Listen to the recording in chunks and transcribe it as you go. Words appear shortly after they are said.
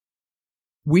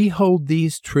We hold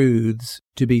these truths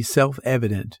to be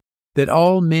self-evident, that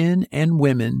all men and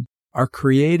women are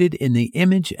created in the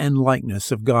image and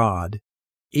likeness of God,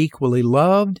 equally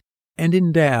loved and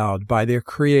endowed by their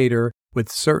Creator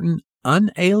with certain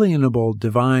unalienable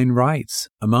divine rights,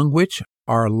 among which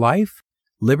are life,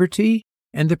 liberty,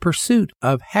 and the pursuit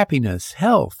of happiness,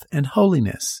 health, and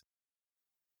holiness.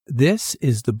 This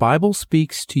is the Bible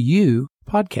Speaks to You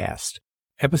podcast,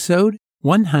 episode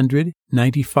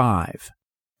 195.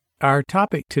 Our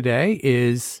topic today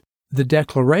is the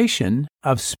Declaration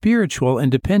of Spiritual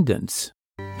Independence.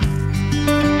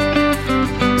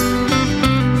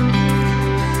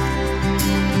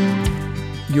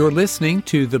 You're listening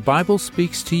to the Bible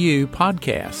Speaks to You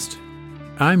podcast.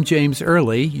 I'm James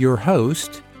Early, your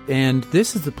host, and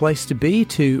this is the place to be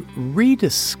to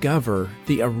rediscover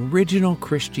the original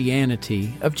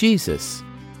Christianity of Jesus.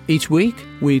 Each week,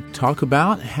 we talk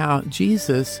about how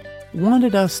Jesus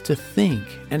wanted us to think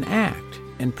and act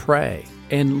and pray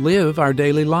and live our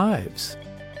daily lives.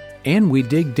 And we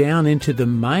dig down into the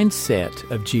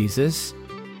mindset of Jesus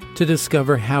to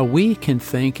discover how we can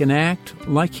think and act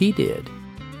like He did.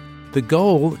 The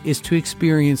goal is to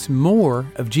experience more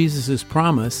of Jesus'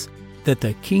 promise that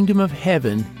the kingdom of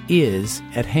heaven is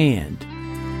at hand.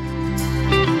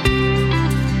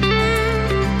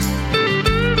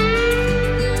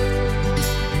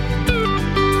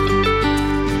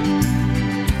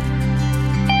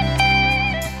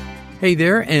 Hey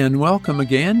there, and welcome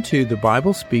again to the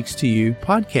Bible Speaks to You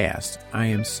podcast. I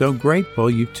am so grateful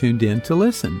you've tuned in to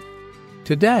listen.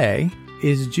 Today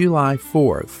is July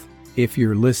 4th, if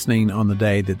you're listening on the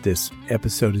day that this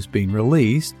episode is being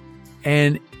released,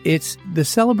 and it's the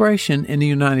celebration in the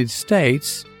United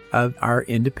States of our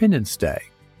Independence Day.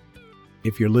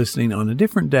 If you're listening on a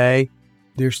different day,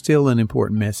 there's still an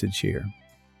important message here.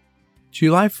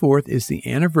 July 4th is the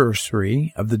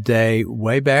anniversary of the day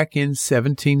way back in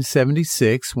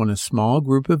 1776 when a small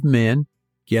group of men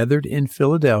gathered in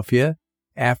Philadelphia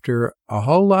after a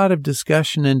whole lot of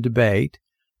discussion and debate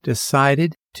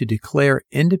decided to declare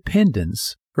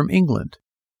independence from England.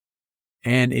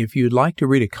 And if you'd like to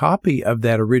read a copy of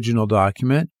that original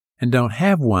document and don't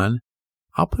have one,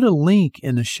 I'll put a link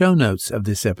in the show notes of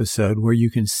this episode where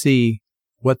you can see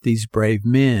what these brave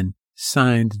men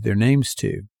signed their names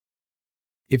to.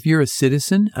 If you're a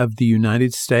citizen of the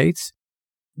United States,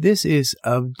 this is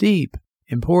of deep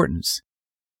importance,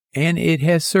 and it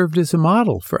has served as a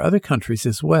model for other countries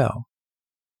as well.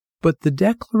 But the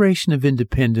Declaration of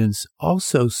Independence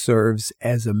also serves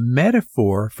as a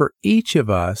metaphor for each of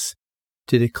us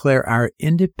to declare our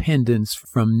independence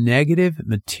from negative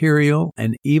material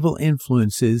and evil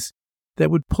influences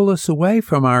that would pull us away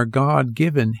from our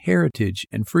God-given heritage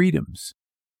and freedoms.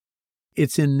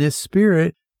 It's in this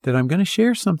spirit that I'm going to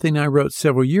share something I wrote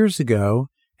several years ago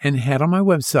and had on my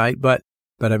website, but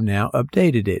I've now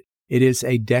updated it. It is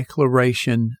a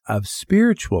declaration of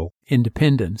spiritual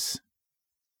independence.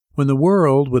 When the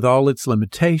world, with all its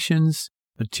limitations,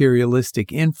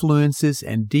 materialistic influences,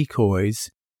 and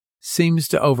decoys, seems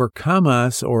to overcome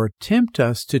us or tempt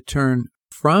us to turn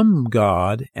from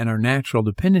God and our natural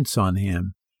dependence on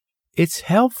Him, it's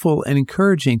helpful and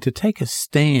encouraging to take a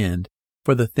stand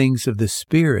for the things of the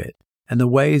Spirit and the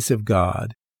ways of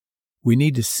God. We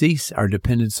need to cease our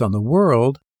dependence on the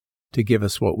world to give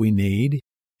us what we need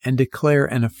and declare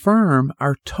and affirm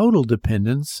our total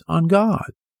dependence on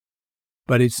God.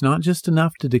 But it's not just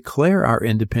enough to declare our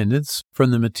independence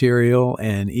from the material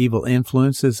and evil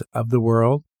influences of the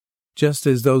world. Just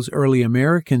as those early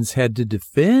Americans had to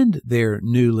defend their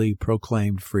newly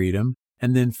proclaimed freedom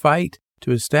and then fight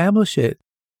to establish it,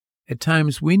 at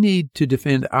times we need to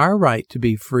defend our right to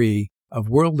be free of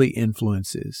worldly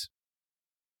influences.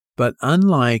 But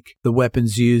unlike the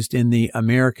weapons used in the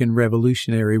American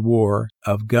Revolutionary War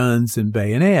of guns and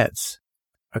bayonets,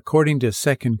 according to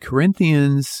 2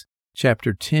 Corinthians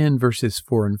chapter 10, verses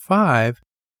 4 and 5,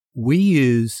 we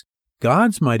use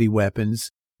God's mighty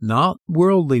weapons, not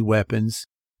worldly weapons,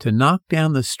 to knock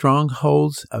down the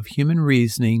strongholds of human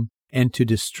reasoning and to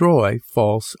destroy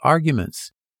false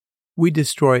arguments. We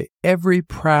destroy every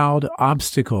proud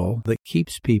obstacle that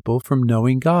keeps people from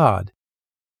knowing God.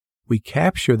 We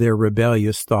capture their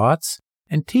rebellious thoughts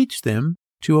and teach them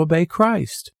to obey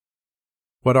Christ.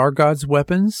 What are God's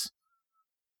weapons?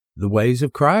 The ways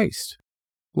of Christ: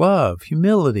 love,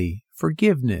 humility,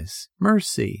 forgiveness,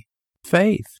 mercy,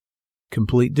 faith,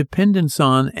 complete dependence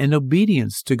on and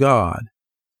obedience to God,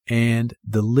 and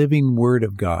the living Word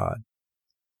of God.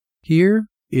 Here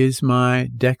is my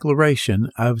declaration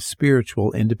of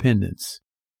spiritual independence.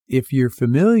 If you're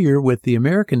familiar with the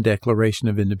American Declaration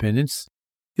of Independence,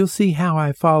 you'll see how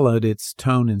I followed its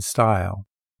tone and style.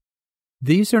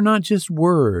 These are not just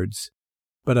words,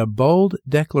 but a bold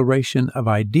declaration of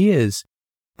ideas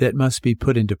that must be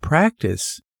put into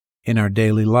practice in our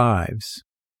daily lives.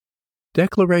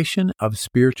 Declaration of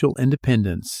Spiritual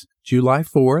Independence, July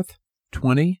 4th,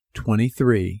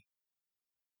 2023.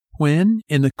 When,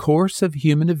 in the course of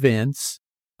human events,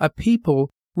 a people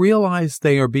realize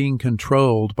they are being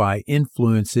controlled by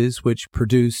influences which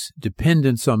produce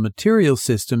dependence on material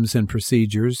systems and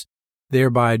procedures,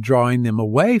 thereby drawing them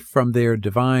away from their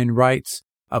divine rights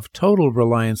of total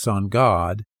reliance on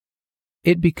God,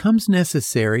 it becomes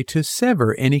necessary to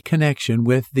sever any connection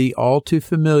with the all too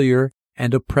familiar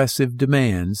and oppressive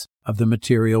demands of the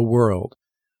material world.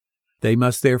 They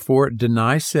must therefore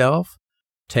deny self,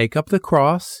 take up the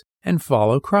cross, and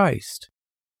follow Christ.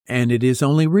 And it is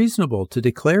only reasonable to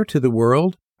declare to the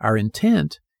world our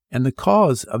intent and the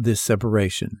cause of this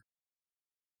separation.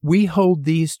 We hold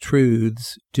these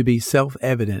truths to be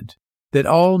self-evident, that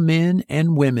all men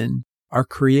and women are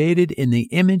created in the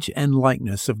image and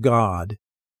likeness of God,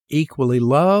 equally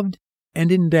loved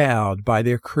and endowed by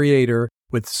their Creator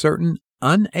with certain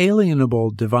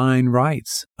unalienable divine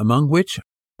rights, among which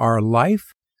are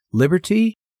life,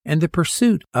 liberty, and the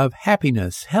pursuit of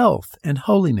happiness, health, and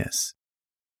holiness.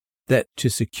 That to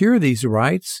secure these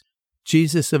rights,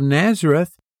 Jesus of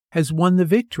Nazareth has won the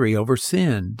victory over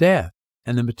sin, death,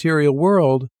 and the material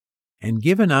world, and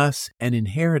given us an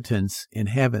inheritance in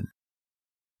heaven.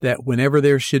 That whenever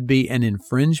there should be an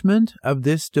infringement of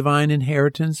this divine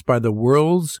inheritance by the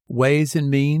world's ways and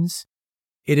means,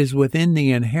 it is within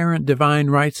the inherent divine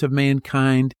rights of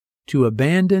mankind to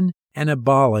abandon and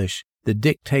abolish the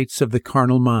dictates of the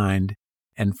carnal mind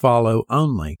and follow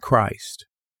only Christ.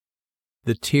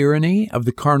 The tyranny of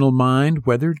the carnal mind,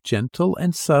 whether gentle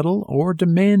and subtle or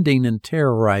demanding and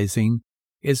terrorizing,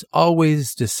 is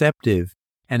always deceptive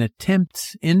and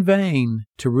attempts in vain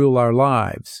to rule our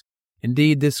lives.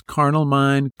 Indeed, this carnal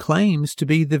mind claims to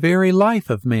be the very life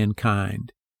of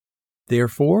mankind.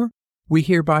 Therefore, we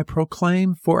hereby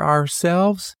proclaim for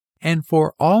ourselves and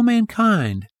for all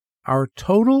mankind our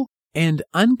total and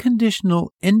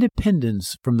unconditional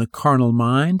independence from the carnal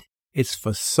mind, its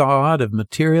facade of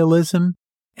materialism,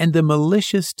 and the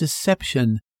malicious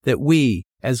deception that we,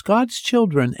 as God's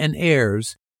children and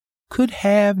heirs, could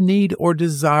have, need, or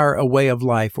desire a way of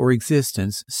life or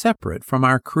existence separate from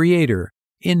our Creator,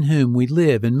 in whom we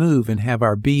live and move and have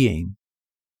our being.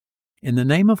 In the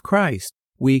name of Christ,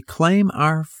 we claim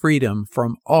our freedom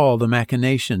from all the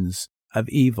machinations of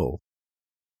evil.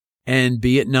 And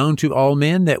be it known to all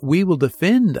men that we will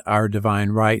defend our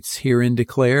divine rights herein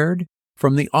declared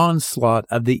from the onslaught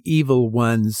of the evil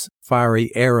one's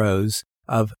fiery arrows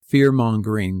of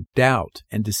fear-mongering, doubt,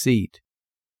 and deceit.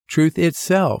 Truth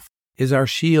itself is our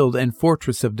shield and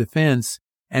fortress of defense,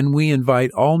 and we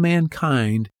invite all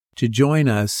mankind to join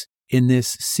us in this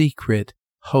secret,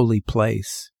 holy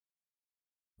place.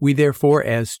 We therefore,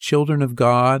 as children of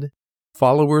God,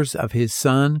 followers of His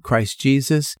Son, Christ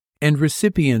Jesus, and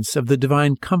recipients of the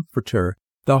divine Comforter,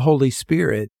 the Holy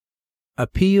Spirit,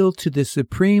 appeal to the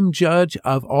Supreme Judge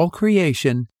of all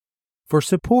creation for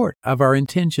support of our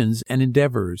intentions and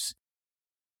endeavors.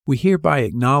 We hereby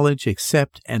acknowledge,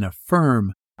 accept, and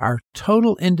affirm our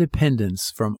total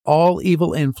independence from all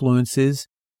evil influences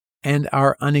and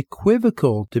our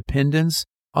unequivocal dependence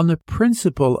on the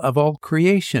principle of all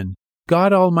creation,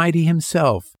 God Almighty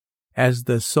Himself, as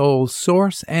the sole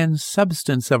source and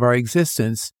substance of our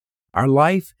existence, our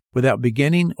life without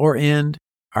beginning or end,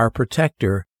 our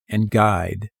protector and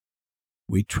guide.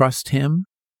 We trust Him,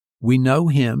 we know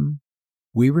Him,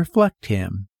 we reflect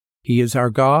Him. He is our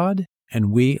God,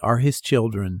 and we are His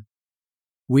children.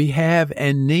 We have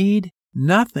and need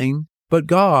nothing but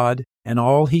God and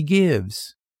all He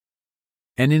gives.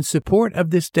 And in support of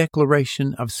this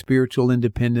declaration of spiritual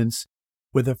independence,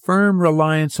 with a firm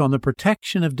reliance on the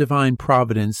protection of divine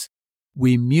providence,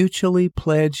 we mutually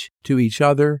pledge to each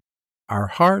other our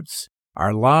hearts,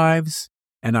 our lives,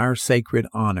 and our sacred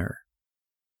honor.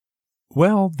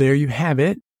 Well, there you have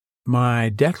it, my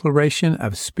declaration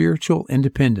of spiritual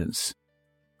independence.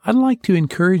 I'd like to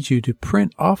encourage you to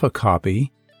print off a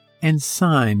copy and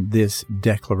sign this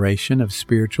declaration of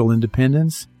spiritual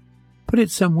independence. Put it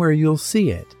somewhere you'll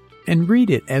see it, and read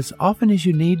it as often as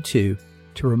you need to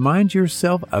remind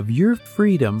yourself of your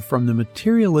freedom from the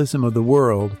materialism of the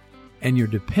world and your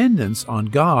dependence on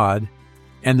God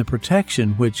and the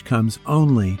protection which comes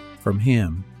only from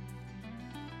Him.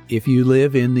 If you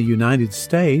live in the United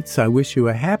States, I wish you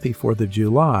a happy 4th of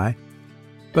July.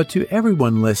 But to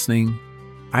everyone listening,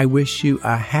 I wish you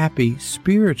a happy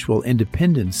spiritual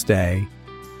Independence Day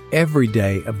every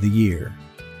day of the year.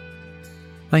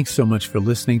 Thanks so much for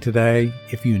listening today.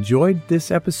 If you enjoyed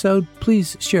this episode,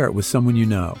 please share it with someone you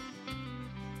know.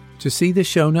 To see the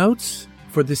show notes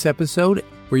for this episode,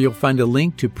 where you'll find a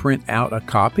link to print out a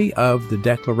copy of the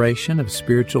Declaration of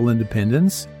Spiritual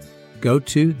Independence, go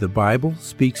to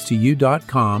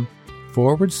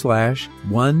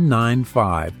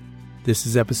thebiblespeakstoyou.com/195. This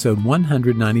is episode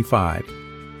 195.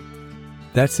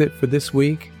 That's it for this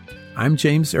week. I'm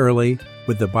James Early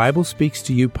with the Bible Speaks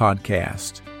to You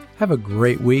podcast. Have a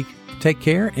great week. Take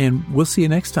care, and we'll see you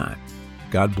next time.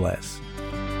 God bless.